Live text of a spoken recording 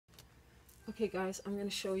Okay guys, I'm going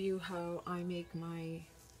to show you how I make my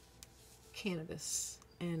cannabis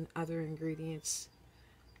and other ingredients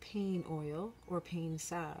pain oil or pain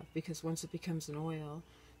salve, because once it becomes an oil,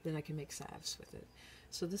 then I can make salves with it.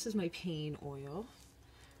 So this is my pain oil.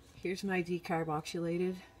 Here's my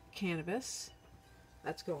decarboxylated cannabis.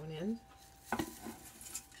 That's going in.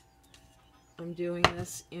 I'm doing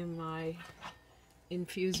this in my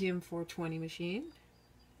Infusium 420 machine.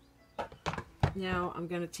 Now I'm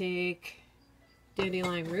going to take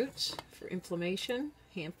dandelion roots for inflammation,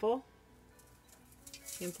 handful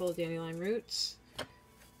of dandelion roots,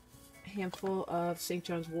 handful of St.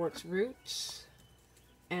 John's wort's roots,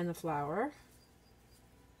 and the flower,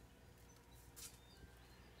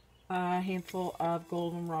 a handful of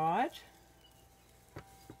goldenrod.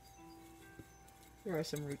 There are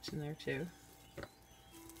some roots in there too.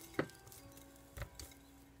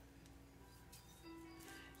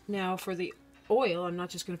 Now for the oil, I'm not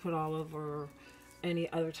just going to put olive or any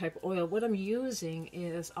other type of oil. What I'm using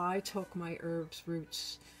is, I took my herbs,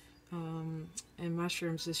 roots, and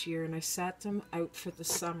mushrooms this year, and I sat them out for the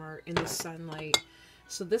summer in the sunlight.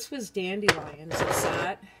 So this was dandelions that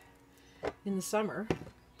sat in the summer,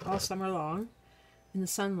 all summer long, in the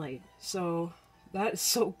sunlight. So that is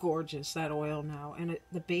so gorgeous, that oil now. And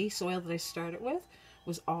the base oil that I started with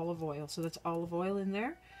was olive oil. So that's olive oil in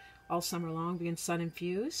there all summer long, being sun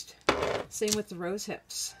infused. Same with the rose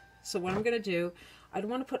hips. So what I'm going to do, I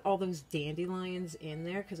don't want to put all those dandelions in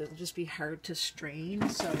there because it'll just be hard to strain.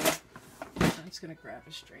 So I'm just going to grab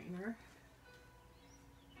a strainer.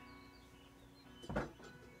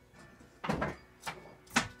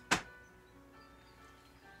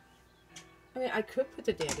 I mean, I could put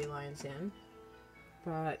the dandelions in,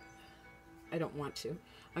 but I don't want to.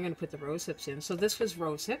 I'm going to put the rose hips in. So this was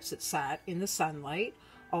rose hips. It sat in the sunlight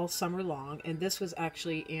all summer long, and this was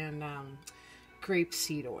actually in grape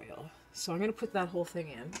seed oil. So I'm going to put that whole thing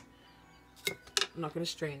in. I'm not going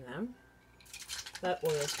to strain them. That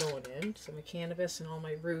oil's going in. So my cannabis and all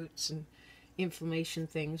my roots and inflammation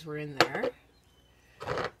things were in there.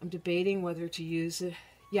 I'm debating whether to use it.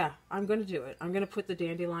 Yeah, I'm going to do it. I'm going to put the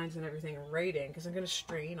dandelions and everything right in, because I'm going to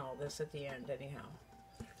strain all this at the end anyhow.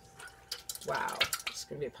 Wow, it's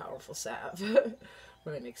going to be a powerful salve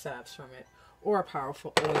when I make salves from it. Or a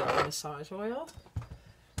powerful oil, massage oil.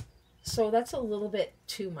 So that's a little bit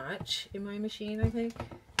too much in my machine, I think.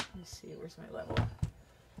 Let me see, where's my level?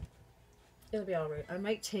 It'll be alright. I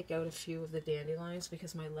might take out a few of the dandelions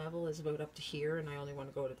because my level is about up to here and I only want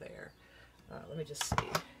to go to there. Let me just see.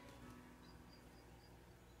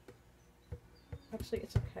 Actually,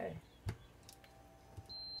 it's okay.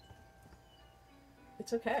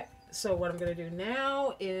 It's okay. So what I'm going to do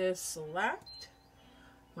now is select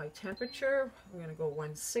my temperature. I'm going to go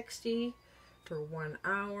 160 for 1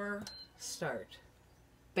 hour. Start.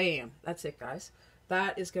 Bam. That's it, guys.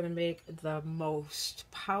 That is going to make the most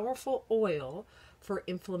powerful oil for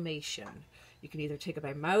inflammation. You can either take it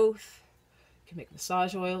by mouth, you can make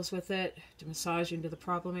massage oils with it to massage into the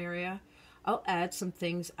problem area. I'll add some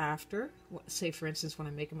things after. Say, for instance, when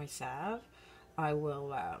I'm making my salve,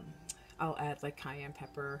 I'll add like cayenne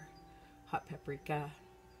pepper, hot paprika,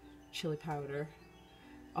 chili powder.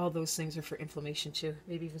 All those things are for inflammation too.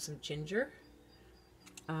 Maybe even some ginger.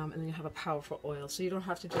 And then you have a powerful oil. So you don't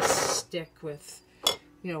have to just stick with,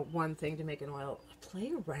 you know, one thing to make an oil.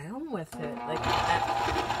 Play around with it. Like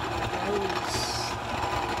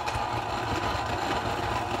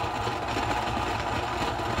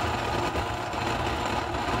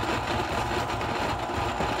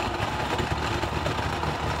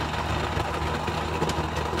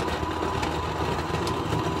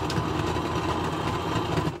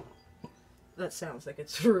that sounds like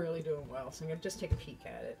it's really doing well. So I'm going to just take a peek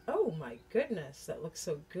at it. Oh my goodness, that looks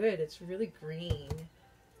so good. It's really green.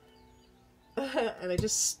 And I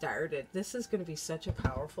just started. This is going to be such a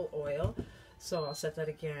powerful oil. So I'll set that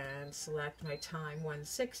again. Select my time,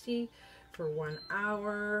 160 for 1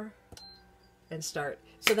 hour. And start.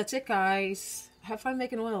 So that's it, guys. Have fun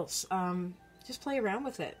making oils. Just play around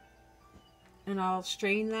with it. And I'll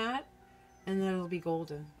strain that. And then it'll be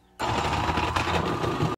golden.